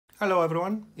Hello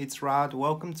everyone, it's Rad.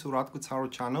 Welcome to Radko Tarot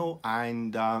channel,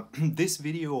 and this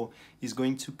video is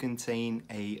going to contain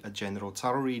a general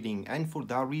tarot reading, and for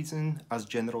that reason, as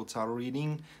general tarot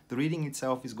reading, the reading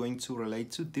itself is going to relate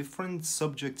to different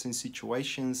subjects and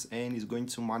situations and is going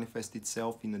to manifest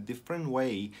itself in a different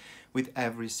way with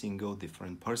every single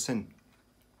different person.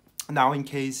 Now, in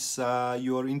case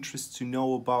you are interested to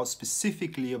know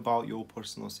specifically about your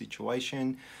personal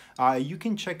situation, you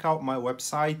can check out my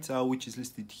website, which is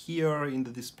listed here in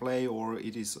the display, or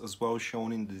it is as well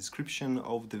shown in the description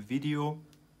of the video.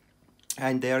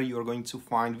 And there you are going to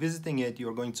find, visiting it, you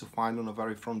are going to find on the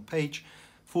very front page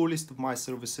full list of my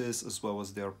services as well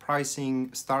as their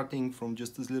pricing, starting from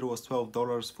just as little as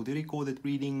 $12 for the recorded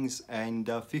readings and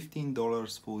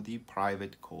 $15 for the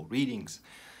private call readings.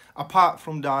 Apart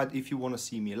from that, if you want to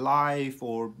see me live,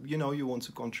 or you want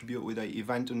to contribute with an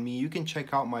event on me, you can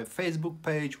check out my Facebook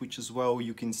page, which as well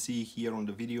you can see here on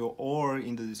the video or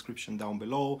in the description down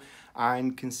below,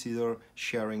 and consider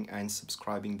sharing and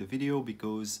subscribing the video,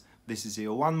 because this is a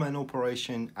one-man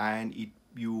operation and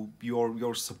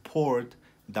your support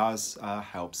does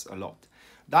helps a lot.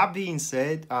 That being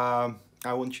said, I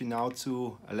want you now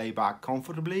to lay back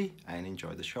comfortably and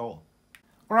enjoy the show.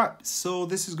 Alright, so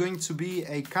this is going to be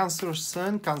a Cancer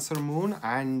Sun, Cancer Moon,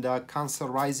 and Cancer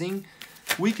Rising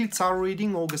weekly tarot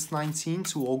reading, August 19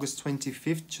 to August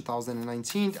 25th,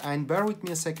 2019. And bear with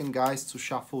me a second, guys, to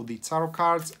shuffle the tarot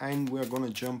cards, and we're gonna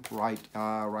jump right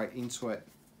into it.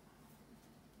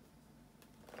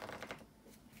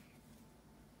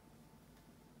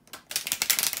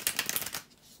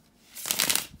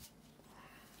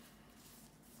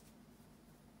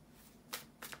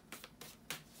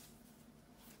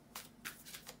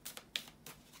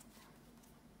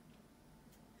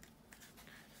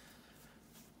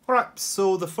 Alright,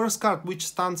 so the first card, which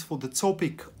stands for the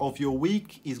topic of your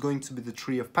week, is going to be the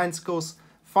Three of Pentacles,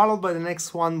 followed by the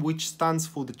next one, which stands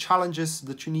for the challenges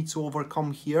that you need to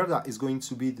overcome here. That is going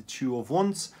to be the Two of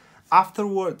Wands.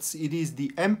 Afterwards, it is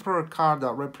the Emperor card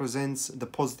that represents the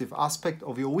positive aspect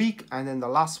of your week. And then the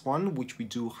last one, which we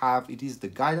do have, it is the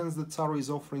guidance that Tarot is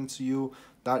offering to you.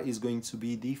 That is going to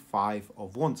be the Five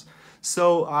of Wands.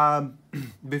 So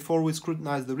before we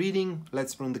scrutinize the reading,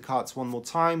 let's run the cards one more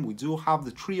time. We do have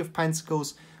the Three of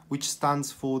Pentacles, which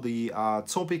stands for the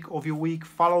topic of your week,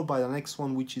 followed by the next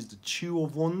one, which is the Two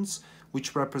of Wands,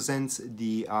 which represents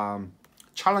the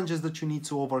challenges that you need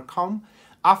to overcome.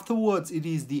 Afterwards, it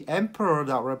is the Emperor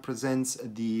that represents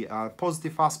the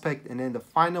positive aspect, and then the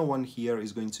final one here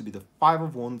is going to be the Five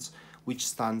of Wands, which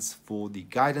stands for the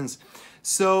guidance.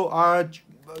 So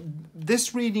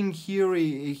this reading here,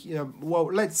 well,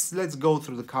 let's go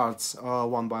through the cards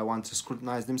one by one to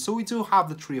scrutinize them. So we do have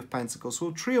the Three of Pentacles.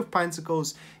 So Three of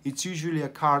Pentacles, it's usually a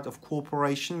card of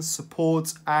cooperation,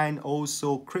 support, and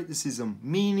also criticism,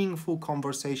 meaningful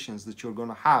conversations that you're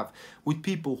gonna have with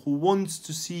people who want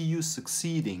to see you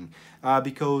succeeding,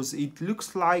 because it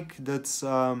looks like that's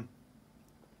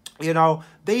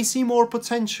they see more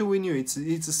potential in you. It's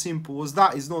as simple as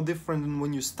that. It's no different than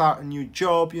when you start a new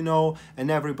job, and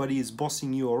everybody is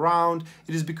bossing you around.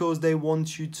 It is because they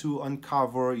want you to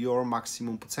uncover your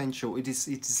maximum potential. It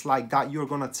is like that. You're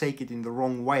gonna take it in the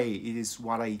wrong way. It is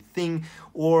what I think,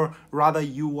 or rather,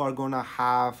 you are gonna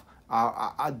have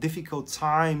a difficult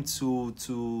time to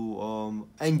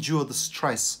endure the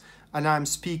stress. And I'm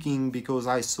speaking because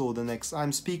I saw the next.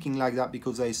 I'm speaking like that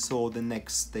because I saw the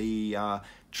next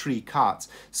three cards.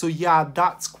 So yeah,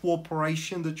 that's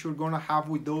cooperation that you're gonna have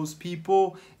with those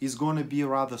people is gonna be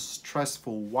rather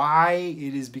stressful. Why?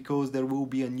 It is because there will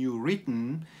be a new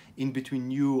written in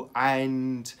between you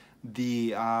and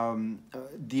the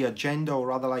agenda, or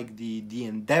rather like the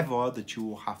endeavor that you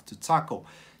will have to tackle.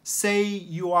 Say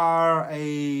you are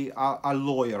a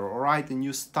lawyer, all right, and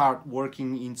you start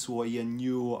working into a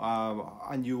new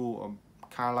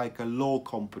kind of like a law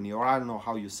company, or I don't know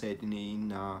how you say it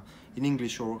in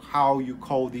English, or how you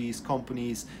call these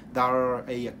companies that are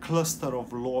a cluster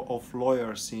of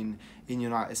lawyers in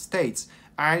United States.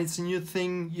 And it's a new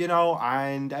thing,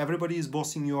 and everybody is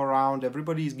bossing you around,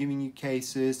 everybody is giving you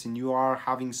cases, and you are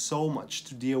having so much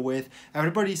to deal with.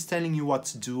 Everybody is telling you what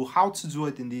to do, how to do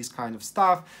it in this kind of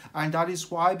stuff, and that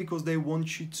is why, because they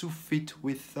want you to fit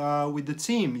with the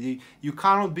team. You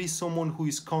cannot be someone who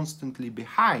is constantly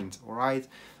behind, all right?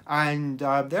 and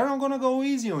they're not gonna go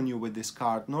easy on you with this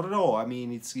card, not at all. I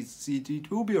mean,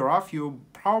 it will be rough. You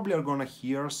probably are gonna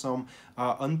hear some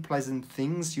unpleasant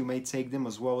things. You may take them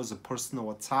as well as a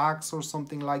personal attacks or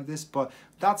something like this, but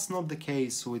that's not the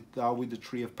case with the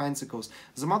Three of Pentacles.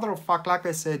 As a matter of fact, like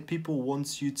I said, people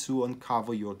want you to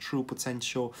uncover your true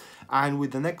potential. And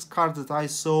with the next card that I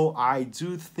saw, I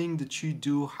do think that you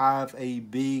do have a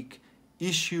big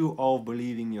issue of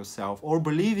believing yourself, or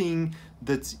believing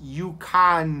that you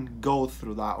can go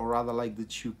through that, or rather like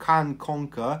that you can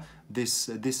conquer this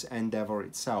endeavor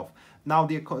itself. Now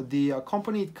the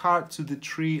accompanied card to the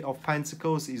Three of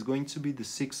Pentacles is going to be the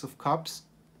Six of Cups,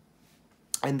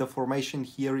 and the formation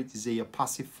here, it is a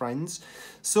passive friends.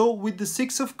 So with the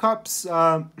Six of Cups,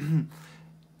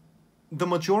 the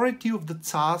majority of the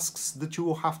tasks that you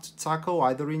will have to tackle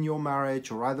either in your marriage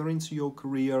or either into your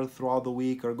career throughout the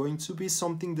week are going to be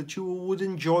something that you would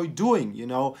enjoy doing, you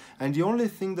know, and the only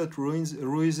thing that ruins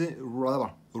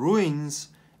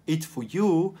it for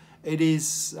you, it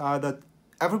is that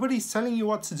everybody is telling you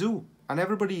what to do, and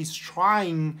everybody is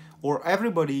trying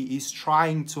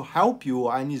to help you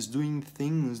and is doing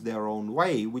things their own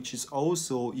way, which is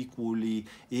also equally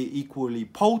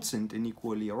potent and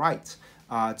equally right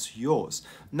to yours.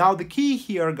 Now the key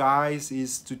here, guys,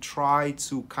 is to try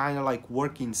to kind of like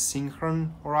work in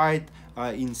synchron, right,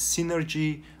 in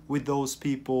synergy with those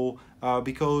people,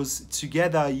 because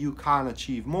together you can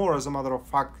achieve more. As a matter of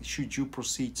fact, should you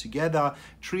proceed together,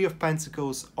 Three of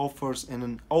Pentacles offers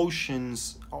an ocean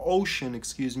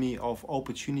of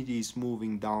opportunities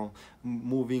moving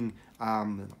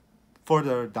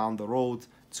further down the road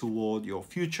toward your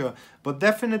future. But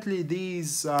definitely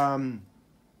these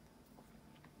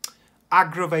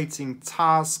aggravating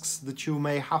tasks that you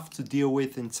may have to deal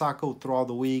with and tackle throughout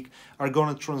the week are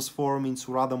going to transform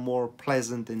into rather more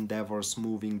pleasant endeavors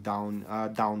moving down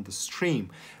the stream.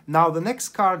 Now the next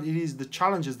card, it is the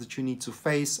challenges that you need to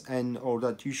face or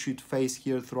that you should face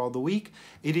here throughout the week.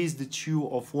 It is the Two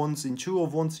of Wands. And Two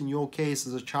of Wands in your case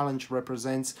as a challenge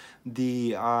represents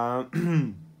the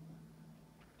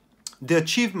the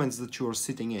achievements that you are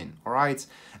sitting in, all right,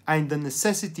 and the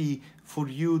necessity for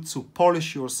you to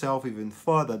polish yourself even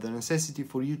further, the necessity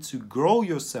for you to grow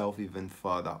yourself even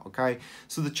further, okay?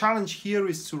 So the challenge here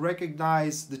is to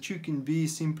recognize that you can be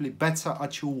simply better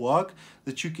at your work,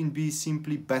 that you can be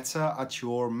simply better at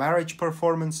your marriage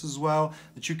performance as well,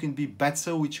 that you can be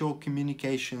better with your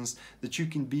communications, that you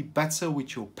can be better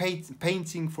with your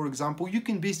painting, for example. You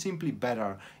can be simply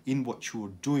better in what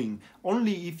you're doing,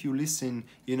 only if you listen,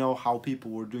 you know, how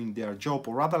people were doing their job,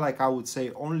 or rather, like I would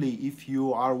say, only if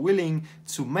you are willing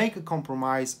to make a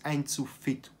compromise and to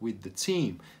fit with the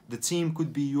team. The team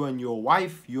could be you and your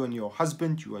wife, you and your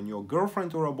husband, you and your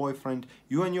girlfriend or a boyfriend,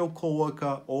 you and your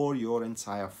co-worker, or your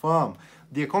entire firm.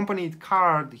 The accompanied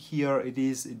card here, it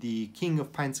is the King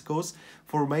of Pentacles.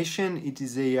 Formation, it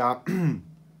is a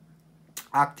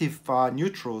active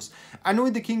neutrals, and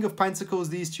with the King of Pentacles,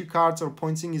 these two cards are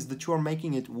pointing is that you are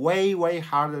making it way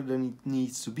harder than it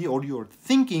needs to be, or you're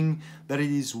thinking that it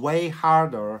is way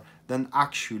harder than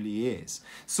actually is.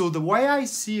 So the way I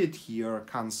see it here,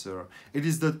 Cancer, it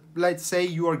is that, let's say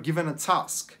you are given a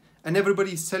task and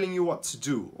everybody is telling you what to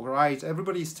do, all right?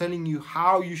 Everybody is telling you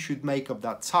how you should make up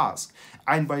that task.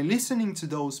 And by listening to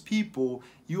those people,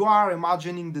 you are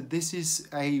imagining that this is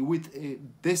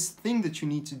this thing that you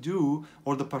need to do,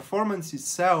 or the performance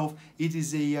itself, it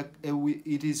is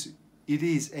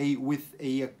with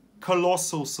a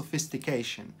colossal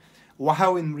sophistication.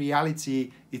 While in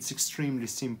reality, it's extremely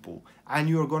simple, and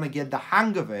you're gonna get the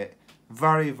hang of it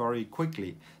very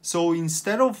quickly. So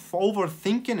instead of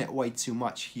overthinking it way too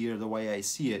much here, the way I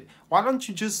see it, why don't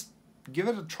you just give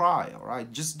it a try, all right?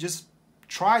 Just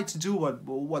try to do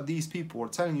what these people are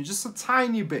telling you, just a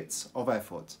tiny bit of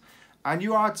effort, and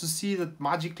you are to see that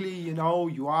magically, you know,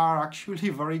 you are actually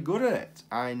very good at it.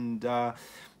 And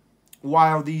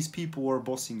while these people are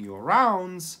bossing you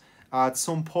around, at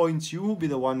some point you will be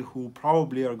the one who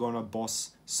probably are gonna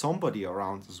boss somebody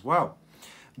around as well.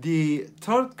 The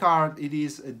third card, it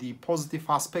is the positive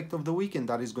aspect of the week, and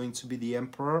that is going to be the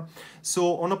Emperor.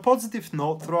 So on a positive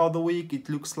note, throughout the week, it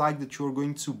looks like that you're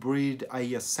going to breed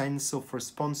a sense of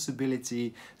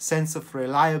responsibility, sense of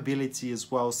reliability as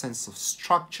well, sense of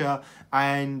structure,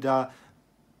 and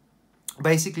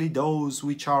basically those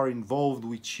which are involved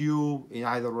with you in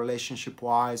either relationship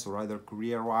wise or either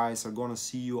career wise are going to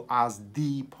see you as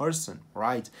the person,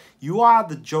 right? You are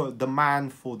the man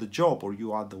for the job, or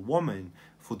you are the woman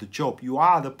for the job. You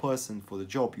are the person for the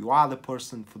job. You are the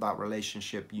person for that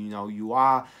relationship. You know, you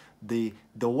are the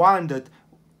one that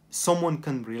someone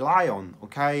can rely on,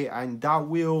 okay? And that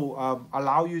will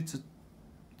allow you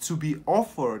to be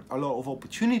offered a lot of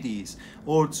opportunities,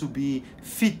 or to be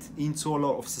fit into a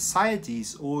lot of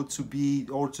societies, or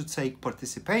to take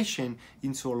participation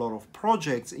into a lot of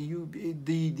projects.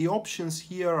 The options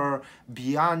here are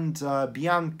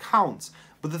beyond count.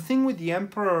 But the thing with the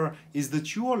Emperor is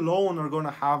that you alone are going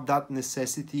to have that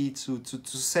necessity to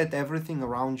set everything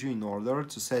around you in order,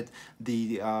 to set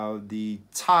the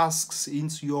tasks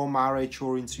into your marriage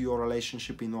or into your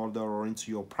relationship in order, or into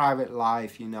your private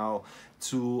life, you know,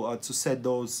 to set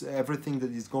those everything that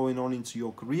is going on into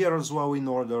your career as well in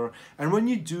order. And when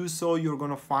you do so, you're going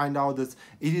to find out that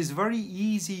it is very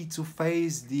easy to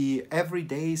face the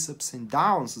everyday's ups and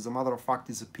downs. As a matter of fact,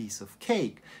 it's a piece of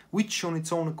cake, which on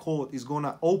its own accord is going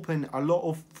to open a lot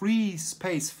of free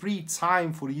space, free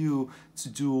time for you to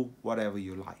do whatever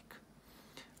you like.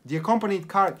 The accompanied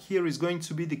card here is going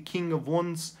to be the King of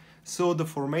Wands. So the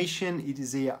formation, it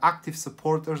is a active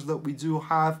supporters that we do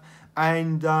have.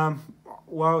 And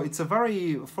well, it's a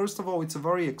very, first of all, it's a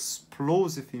very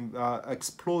explosive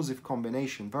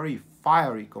combination, very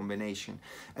fiery combination.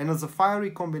 And as a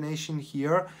fiery combination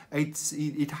here,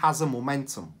 it has a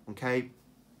momentum, okay?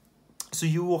 So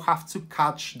you will have to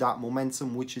catch that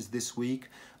momentum, which is this week,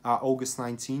 August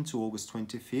 19th to August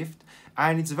 25th.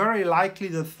 And it's very likely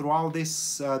that throughout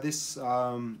this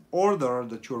order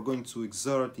that you're going to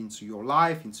exert into your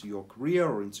life, into your career,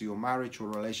 or into your marriage or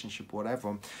relationship,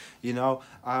 whatever, you know,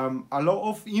 a lot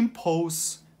of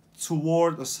impulse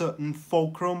toward a certain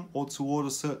fulcrum, or toward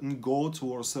a certain goal,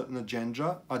 toward a certain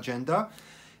agenda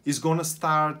is going to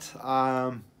start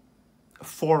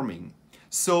forming.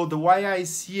 So the way I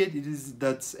see it, it is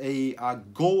that a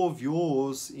goal of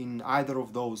yours in either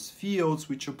of those fields,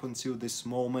 which up until this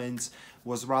moment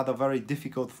was rather very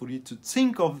difficult for you to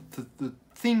think of,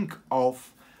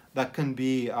 that can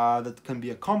be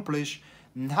accomplished.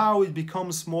 Now it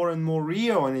becomes more and more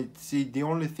real, and the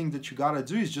only thing that you gotta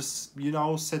do is just, you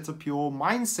know, set up your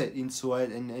mindset into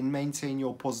it and maintain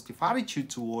your positive attitude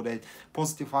toward it.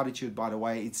 Positive attitude, by the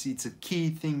way, it's a key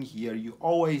thing here. You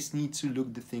always need to look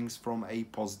at things from a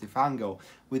positive angle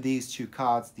with these two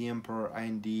cards, the Emperor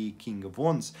and the King of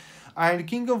Wands. And the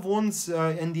King of Wands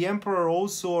and the Emperor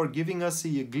also are giving us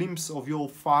a glimpse of your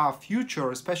far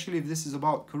future, especially if this is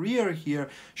about career here.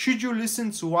 Should you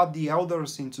listen to what the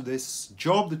elders into this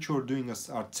job that you're doing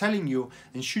are telling you,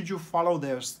 and should you follow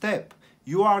their step,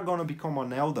 you are going to become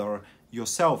an elder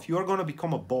yourself. You are going to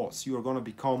become a boss. You are going to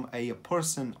become a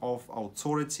person of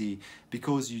authority,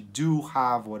 because you do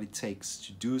have what it takes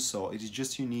to do so. It is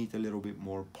just you need a little bit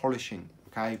more polishing,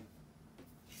 okay?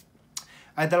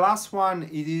 And the last one,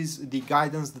 it is the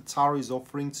guidance that Tarot is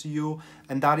offering to you,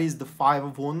 and that is the Five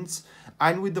of Wands.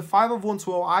 And with the Five of Wands,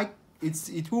 well,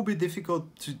 it will be difficult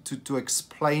to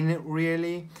explain it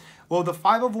really. Well, the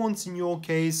Five of Wands in your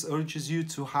case urges you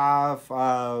to have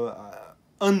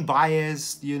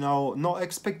unbiased, you know, not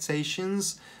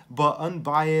expectations, but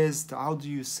unbiased, how do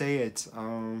you say it,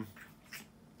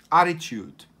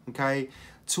 attitude, okay,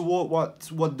 toward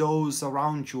what those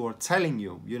around you are telling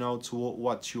you, you know, toward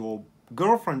what your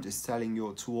girlfriend is telling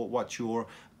you, toward what your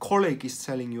colleague is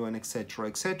telling you, and etc,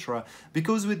 etc.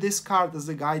 Because with this card as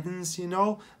a guidance, you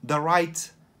know, the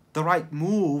right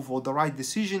move or the right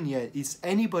decision here is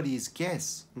anybody's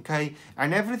guess, okay?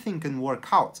 And everything can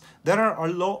work out. There are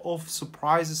a lot of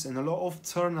surprises and a lot of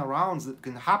turnarounds that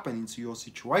can happen into your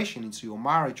situation, into your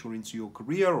marriage, or into your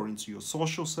career, or into your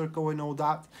social circle and all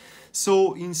that.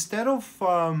 So instead of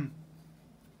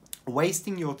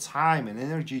wasting your time and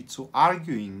energy to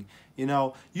arguing, you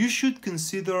know, you should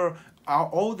consider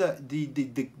all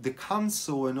the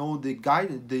counsel and all the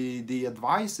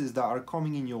advices that are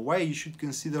coming in your way. You should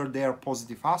consider their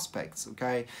positive aspects,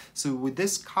 okay? So with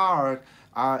this card,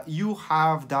 you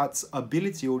have that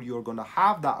ability, or you're gonna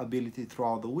have that ability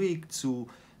throughout the week, to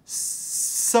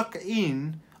suck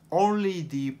in only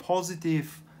the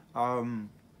positive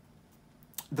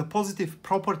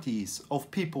properties of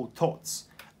people's thoughts,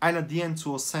 and at the end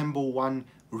to assemble one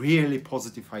really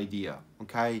positive idea,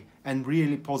 okay, and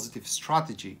really positive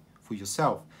strategy for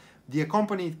yourself. The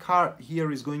accompanied card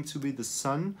here is going to be the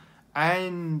Sun,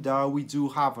 and we do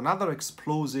have another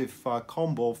explosive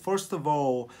combo. First of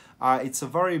all, it's a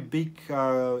very big,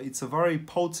 it's a very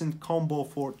potent combo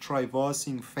for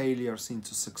traversing failures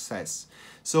into success.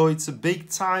 So it's a big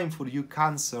time for you,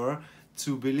 Cancer,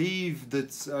 to believe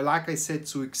that, like I said,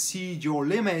 to exceed your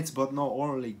limits, but not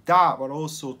only that, but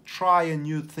also try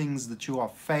new things that you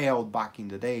have failed back in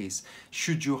the days,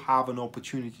 should you have an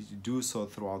opportunity to do so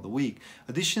throughout the week.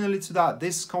 Additionally to that,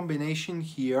 this combination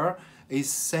here, is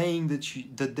saying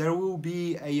that there will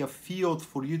be a field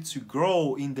for you to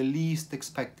grow in the least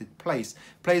expected place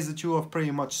that you have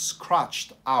pretty much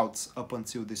scratched out up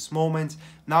until this moment.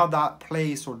 Now that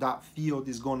place or that field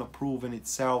is going to prove in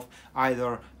itself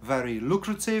either very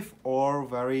lucrative or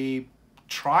very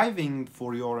thriving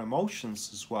for your emotions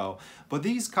as well. But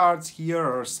these cards here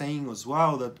are saying as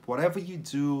well that whatever you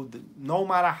do, no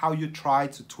matter how you try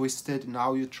to twist it and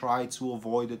how you try to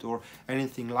avoid it or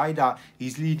anything like that,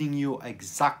 is leading you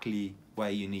exactly where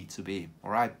you need to be.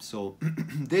 All right, so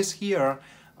this here,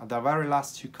 the very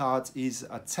last two cards, is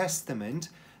a testament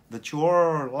that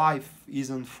your life is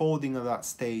unfolding at that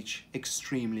stage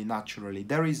extremely naturally.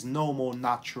 There is no more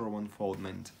natural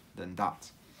unfoldment than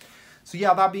that. So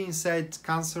yeah, that being said,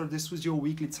 Cancer, this was your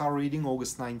weekly tarot reading,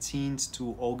 August 19th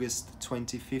to August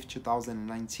 25th,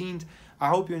 2019. I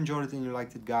hope you enjoyed it and you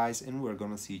liked it, guys, and we're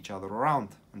gonna see each other around.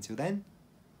 Until then,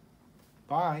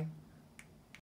 bye.